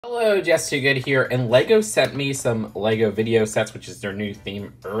Hello, Jess Too Good here, and LEGO sent me some LEGO Vidiyo sets, which is their new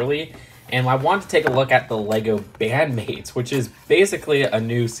theme, early, and I wanted to take a look at the LEGO Bandmates, which is basically a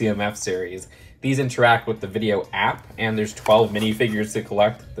new CMF series. These interact with the Vidiyo app, and there's 12 minifigures to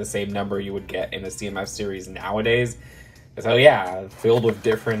collect, the same number you would get in a CMF series nowadays. So yeah, filled with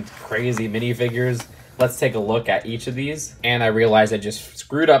different crazy minifigures. Let's take a look at each of these. And I realized I just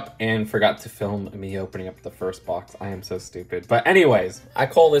screwed up and forgot to film me opening up the first box. I am so stupid. But anyways, I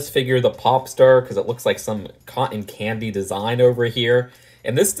call this figure the Pop Star because it looks like some cotton candy design over here.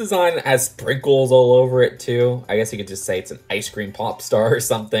 And this design has sprinkles all over it too. I guess you could just say it's an ice cream pop star or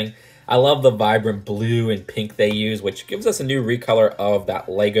something. I love the vibrant blue and pink they use, which gives us a new recolor of that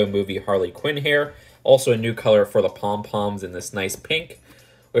LEGO movie Harley Quinn hair. Also a new color for the pom-poms in this nice pink.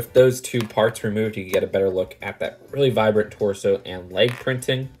 With those two parts removed, you can get a better look at that really vibrant torso and leg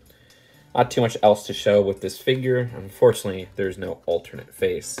printing. Not too much else to show with this figure. Unfortunately, there's no alternate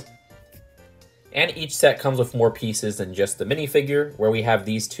face. And each set comes with more pieces than just the minifigure, where we have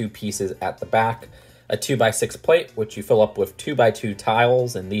these two pieces at the back. A 2x6 plate, which you fill up with 2x2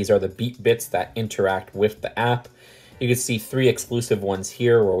 tiles, and these are the beat bits that interact with the app. You can see 3 exclusive ones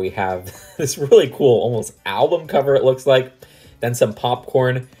here, where we have this really cool, almost album cover it looks like. Then some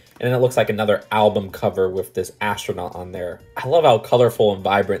popcorn, and then it looks like another album cover with this astronaut on there. I love how colorful and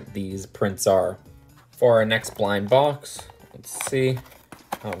vibrant these prints are. For our next blind box, let's see.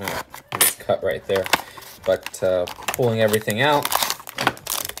 Oh no, it's cut right there. But pulling everything out,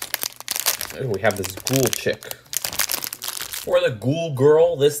 we have this ghoul chick. For the ghoul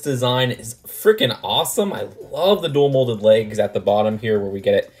girl, this design is freaking awesome. I love the dual molded legs at the bottom here where we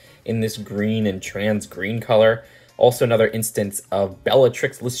get it in this green and trans green color. Also another instance of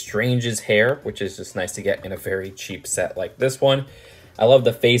Bellatrix Lestrange's hair, which is just nice to get in a very cheap set like this one. I love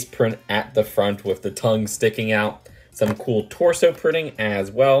the face print at the front with the tongue sticking out. Some cool torso printing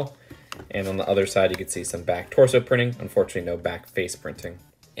as well. And on the other side, you can see some back torso printing. Unfortunately, no back face printing.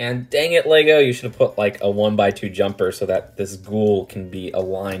 And dang it, LEGO, you should have put like a 1x2 jumper so that this ghoul can be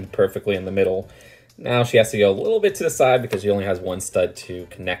aligned perfectly in the middle. Now she has to go a little bit to the side because she only has one stud to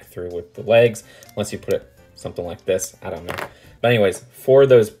connect through with the legs. Once you put it something like this, I don't know. But anyways, for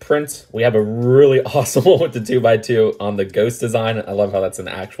those prints, we have a really awesome one with the 2x2 on the ghost design. I love how that's an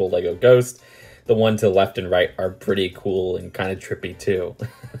actual LEGO ghost. The one to the left and right are pretty cool and kind of trippy too.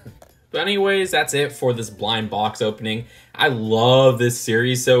 But anyways, that's it for this blind box opening. I love this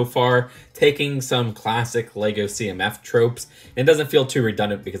series so far, taking some classic LEGO CMF tropes. And it doesn't feel too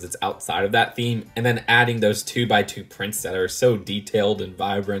redundant because it's outside of that theme. And then adding those 2x2 prints that are so detailed and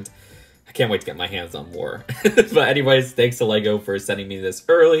vibrant. I can't wait to get my hands on more. But anyways, thanks to LEGO for sending me this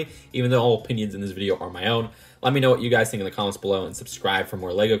early, even though all opinions in this video are my own. Let me know what you guys think in the comments below and subscribe for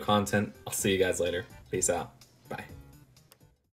more LEGO content. I'll see you guys later. Peace out.